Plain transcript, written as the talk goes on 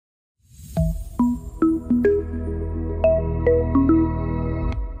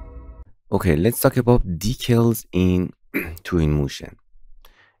Okay, let's talk about decals in twinmotion.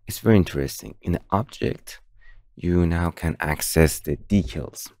 It's very interesting. In the object, you now can access the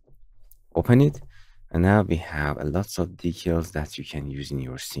decals. Open it, and now we have a lots of decals that you can use in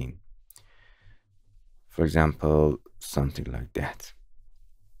your scene. For example, something like that.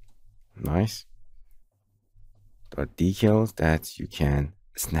 Nice. There are decals that you can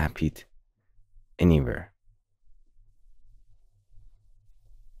snap it anywhere.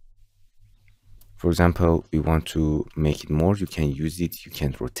 For example, we want to make it more, you can use it, you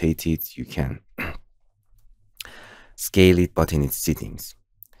can rotate it, you can scale it, but in its settings.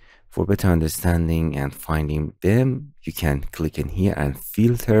 For better understanding and finding them, you can click in here and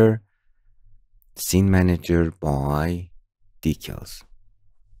filter Scene Manager by decals.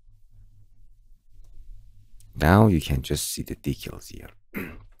 Now you can just see the decals here.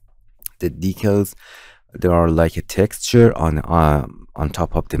 The decals, there are like a texture on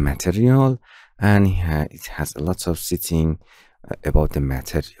top of the material, and it has lots of setting about the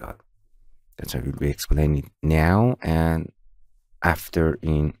material. That's why we'll be explaining it now and after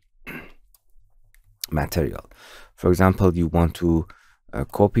in material. For example, you want to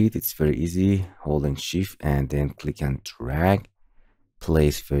copy it, it's very easy. Holding shift and then click and drag,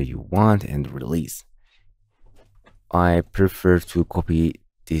 place where you want and release. I prefer to copy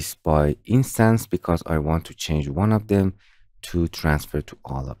this by instance because I want to change one of them to transfer to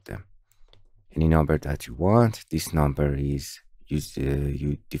all of them. Any number that you want, this number is used,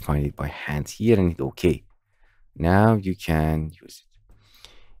 you define it by hand here and hit OK. Now you can use it.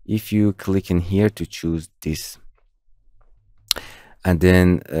 If you click in here to choose this, and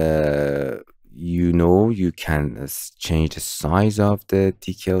then you can change the size of the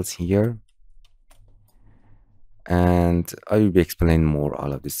decals here, and I will be explaining more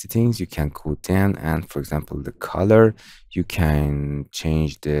all of the settings. You can go down, and for example the color, you can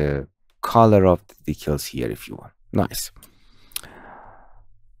change the color of the decals here if you want. Nice.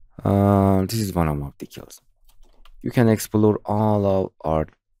 This is one of my decals. You can explore all of our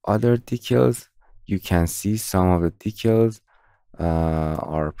other decals. You can see some of the decals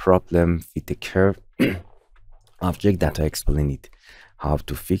are problem with the curve object that I explained it how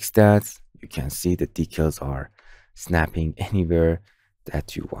to fix that. You can see the decals are snapping anywhere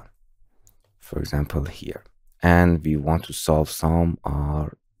that you want, for example here, and we want to solve some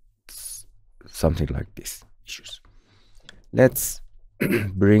or something like this issues. Let's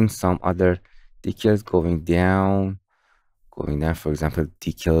bring some other decals going down, for example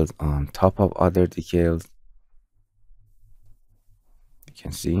decals on top of other decals. You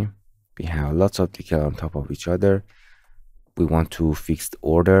can see we have lots of decals on top of each other. We want to fix the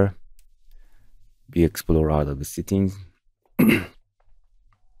order. We explore all of the settings.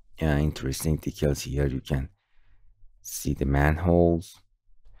 Yeah, interesting decals here. You can see the manholes.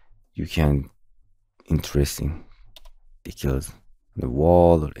 You can interesting decals on the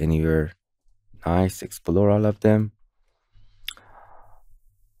wall or anywhere. Nice. Explore all of them.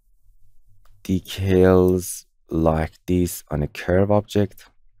 Decals like this on a curve object.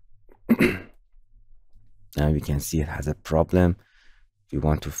 Now we can see it has a problem. We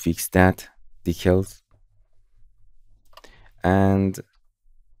want to fix that decals. And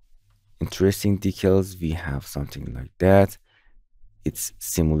interesting decals, we have something like that. It's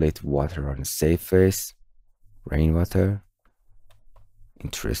simulate water on the surface, rainwater.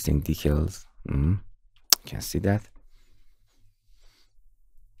 Interesting decals. You can see that.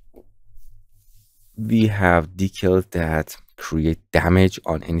 We have decals that create damage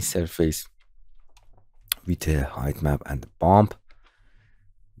on any surface with a height map and a bump.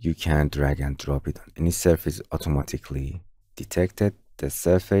 You can drag and drop it on any surface, automatically detected the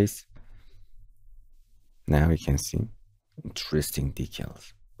surface. Now we can see interesting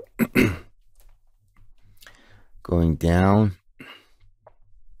decals. Going down,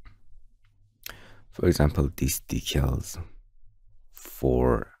 for example, these decals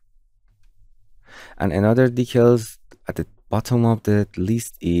and another decals at the bottom of the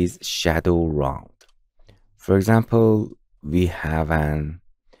list is shadow round. For example, we have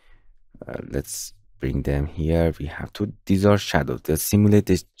let's bring them here. We have two. These are shadows. They simulate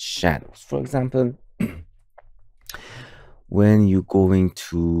the shadows. For example, when you go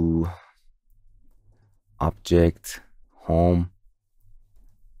into object home,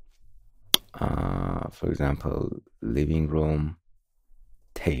 for example, living room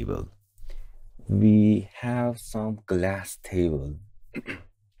table, we have some glass table.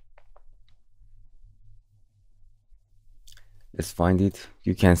 Let's find it.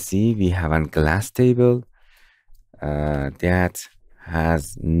 You can see we have a glass table that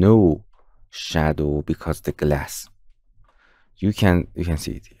has no shadow because the glass. You can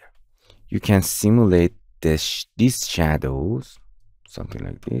see it here. You can simulate these shadows, something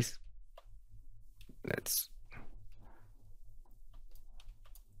like this. Let's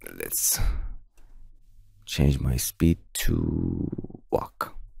change my speed to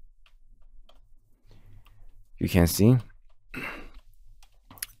walk. You can see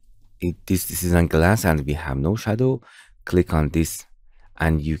this is on glass and we have no shadow. Click on this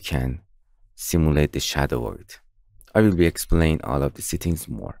and you can simulate the shadow of it. I will be explaining all of the settings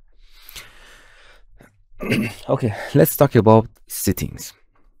more. Okay, let's talk about settings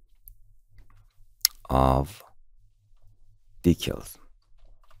of decals.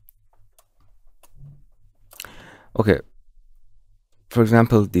 Okay, for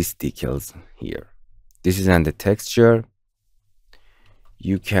example, these decals here. This is on the texture.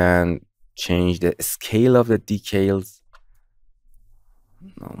 You can change the scale of the decals.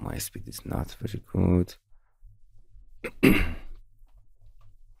 No, my speed is not very good.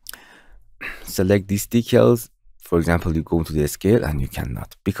 Select these decals. For example, you go to the scale and you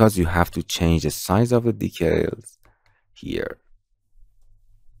cannot, because you have to change the size of the decals here.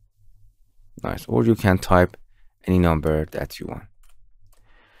 Nice. Or you can type any number that you want.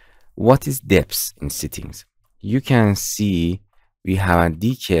 What is depth in settings? You can see we have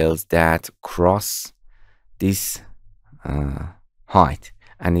decals that cross this height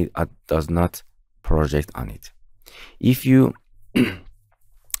and it does not project on it. If you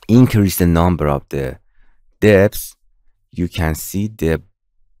increase the number of the depths, you can see the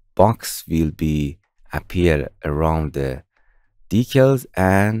box will be appear around the decals,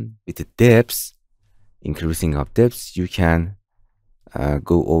 and with the depths, increasing of depths, you can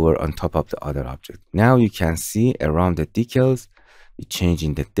go over on top of the other object. Now you can see around the decals, with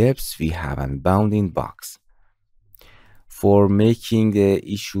changing the depths, we have a bounding box. For making the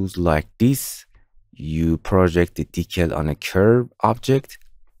issues like this, you project the decal on a curve object.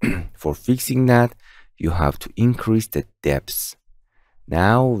 For fixing that, you have to increase the depths.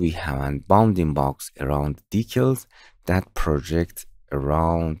 Now we have a bounding box around decals that project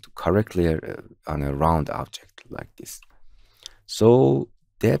around correctly on a round object like this. So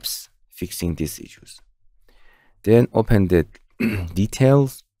depths, fixing these issues. Then open the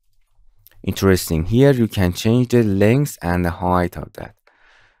details. Interesting, here you can change the length and the height of that.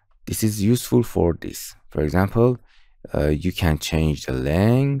 This is useful for this. For example, you can change the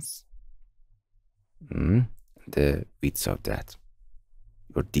length, the width of that,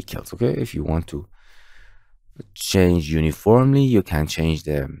 your decals. Okay, if you want to change uniformly, you can change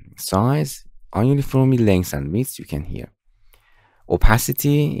the size. Uniformly, length and width, you can here.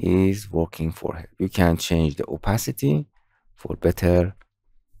 Opacity is working for it. You can change the opacity for better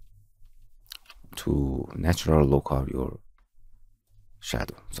to natural look of your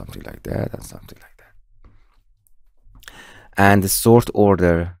shadow, something like that and something like that. And the sort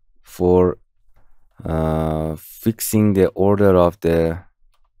order for fixing the order of the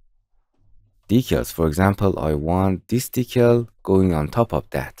decals. For example, I want this decal going on top of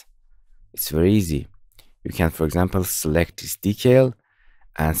that. It's very easy. You can, for example, select this decal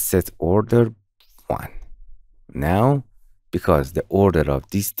and set order 1. Now, because the order of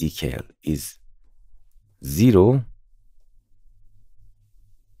this decal is 0,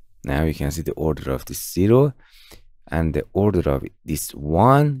 now you can see the order of this 0, and the order of this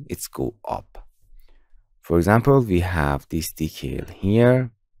 1, it's go up. For example, we have this decal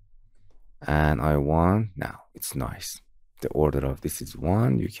here, and I want, now it's nice. The order of this is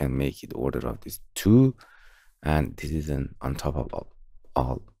 1, you can make it order of this 2, and this is on top of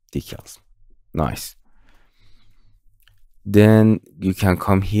all decals. Nice. Then you can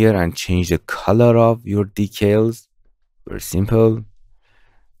come here and change the color of your decals. Very simple.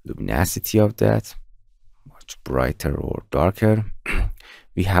 Luminosity of that, much brighter or darker.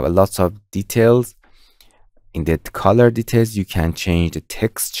 We have a lots of details. In the color details, you can change the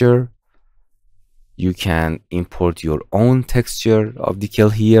texture. You can import your own texture of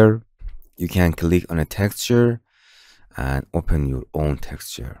decal here. You can click on a texture and open your own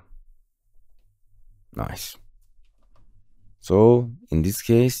texture. Nice. So in this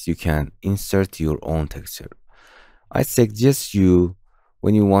case, you can insert your own texture. I suggest you,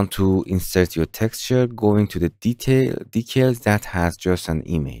 when you want to insert your texture, going to the decals that has just an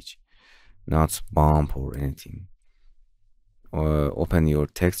image, not bump or anything. Or open your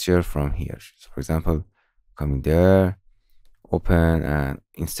texture from here. So for example, coming there, open and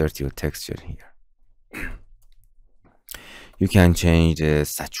insert your texture here. You can change the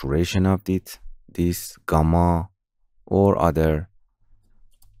saturation of it, this gamma or other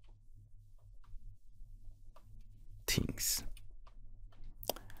things.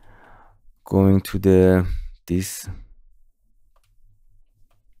 Going to this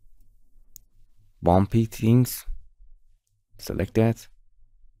bumpy things. Select that.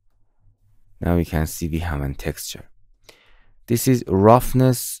 Now you can see we have a texture. This is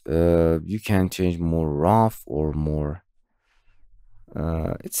roughness. You can change more rough or more.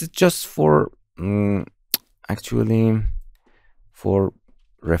 It's just for actually for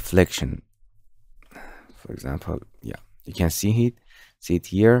reflection. For example, yeah, you can see it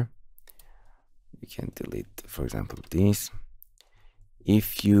here. You can delete, for example, this.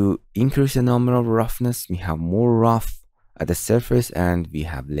 If you increase the number of roughness, we have more rough at the surface and we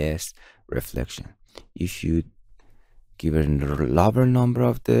have less reflection. If you give a lower number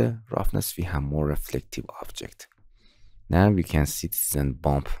of the roughness, we have more reflective object. Now we can see this and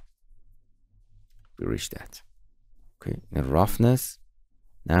bump. We reach that. Okay, the roughness.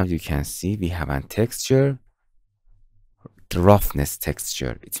 Now you can see we have a texture, the roughness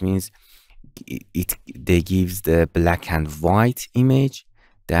texture. It means they gives the black and white image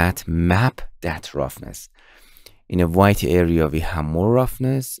that map that roughness. In a white area we have more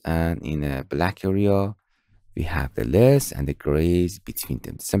roughness, and in a black area we have the less, and the grays between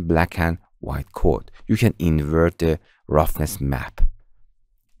them. It's a black and white code. You can invert the roughness map.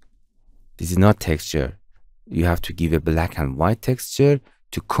 This is not texture. You have to give a black and white texture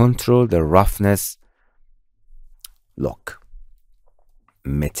to control the roughness look.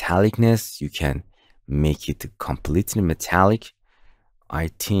 Metallicness, you can make it completely metallic. I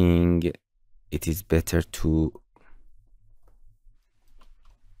think it is better to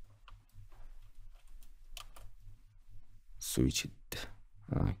switch it.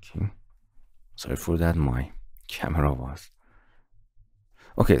 Okay, sorry for that, my camera was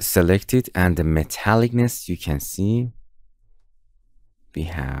okay. Select it, and the metallicness, you can see we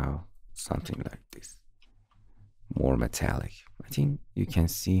have something like this, more metallic. I think you can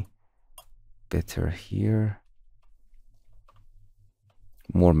see better here,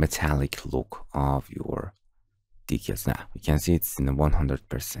 more metallic look of your decals. Now you can see it's in a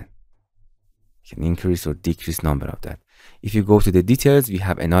 100%. You can increase or decrease number of that. If you go to the details, we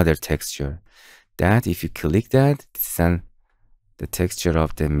have another texture that if you click that, it's the texture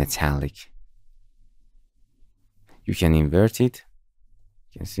of the metallic. You can invert it.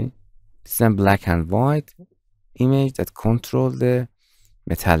 You can see it's a black and white image that control the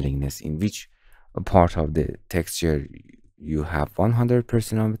metallicness, in which a part of the texture you have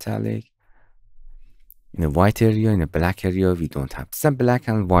 100% of metallic. In a white area, in a black area, we don't have. It's a black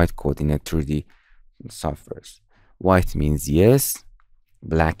and white code in a 3D softwares. White means yes,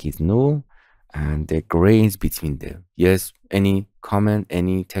 black is no, and the gray is between them. Yes, any comment,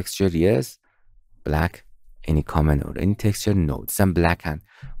 any texture, yes. Black, any comment or any texture, no. It's a black and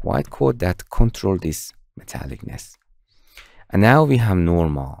white code that control this metallicness. And now we have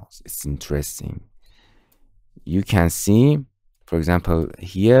normals. It's interesting. You can see, for example,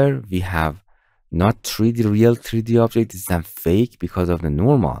 here we have not 3D, real 3D object. It's a fake because of the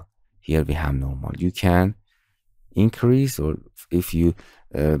normal. Here we have normal. You can increase, or if you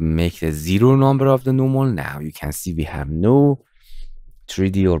make the zero number of the normal, now you can see we have no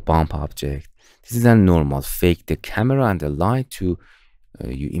 3D or bump object. This is a normal. Fake the camera and the light to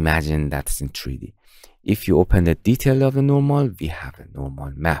you imagine that's in 3D. If you open the detail of the normal, we have a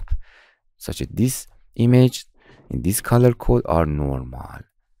normal map, such as this image in this color code are normal.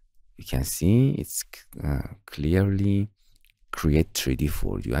 You can see it's clearly create 3D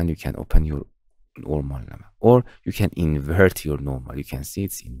for you, and you can open your normal map, or you can invert your normal. You can see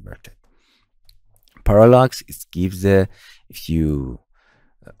it's inverted. Parallax, it gives a, if you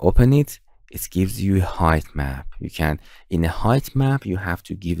open it, it gives you a height map. You can, in a height map, you have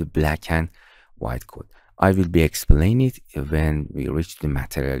to give a black and white code. I will be explaining it when we reach the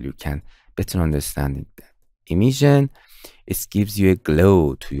material. You can better understand that. Emission, it gives you a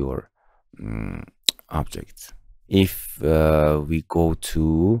glow to your object. If we go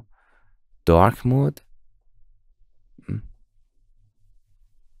to dark mode,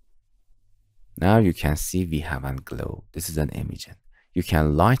 now you can see we have a glow. This is an emission. You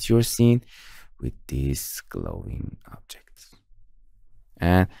can light your scene with these glowing objects.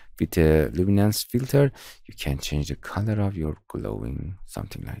 And with the luminance filter, you can change the color of your glowing,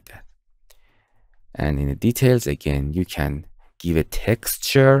 something like that. And in the details, again, you can give a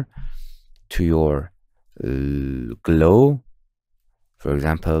texture to your glow. For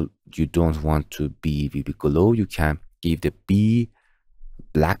example, you don't want to be glow, you can give the B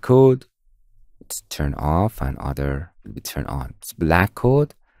black code. It's turn off, and other will be turn on. It's black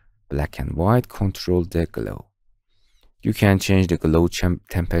code, black and white, control the glow. You can change the glow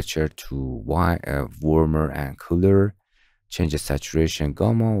temperature to warmer and cooler, change the saturation,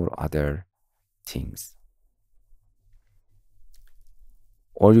 gamma, or other things.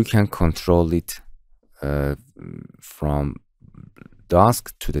 Or you can control it from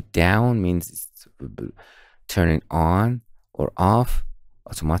dusk to the down means it's turning on or off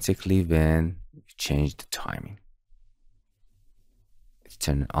automatically when you change the timing. It's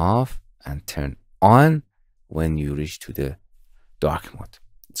turn off and turn on when you reach to the dark mode.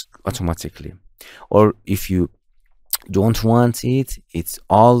 It's automatically. Or if you don't want it, it's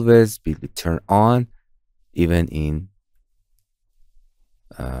always will be turned on even in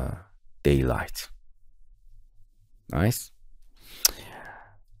daylight. Nice.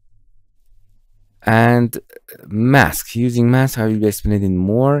 And mask, using mask, I will be explaining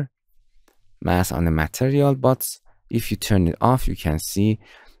more mask on the material, but if you turn it off, you can see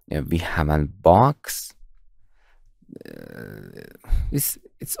we have a box. It's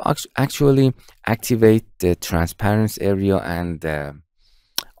actually activate the transparency area and the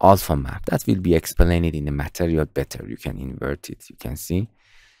alpha map. That will be explained in the material better. You can invert it. You can see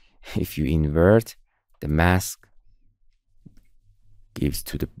if you invert, the mask gives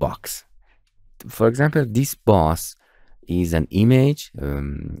to the box. For example, this box is an image,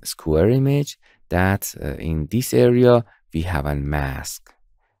 square image, that in this area we have a mask.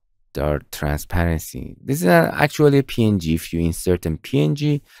 There transparency. This is actually a PNG. If you insert a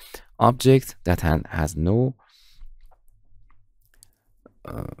PNG object that has no,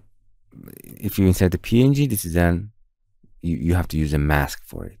 if you insert the PNG, this is an you have to use a mask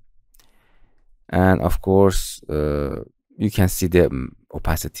for it. And of course, you can see the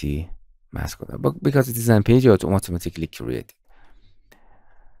opacity mask, but because it is an PNG, it automatically created.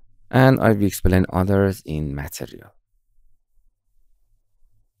 And I will explain others in material.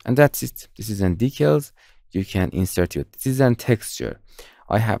 And that's it. This is an decals. You can insert it. This is an texture.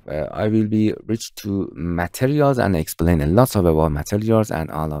 I will be reach to materials and explain a lot about materials and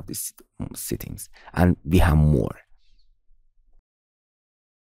all of these settings. And we have more.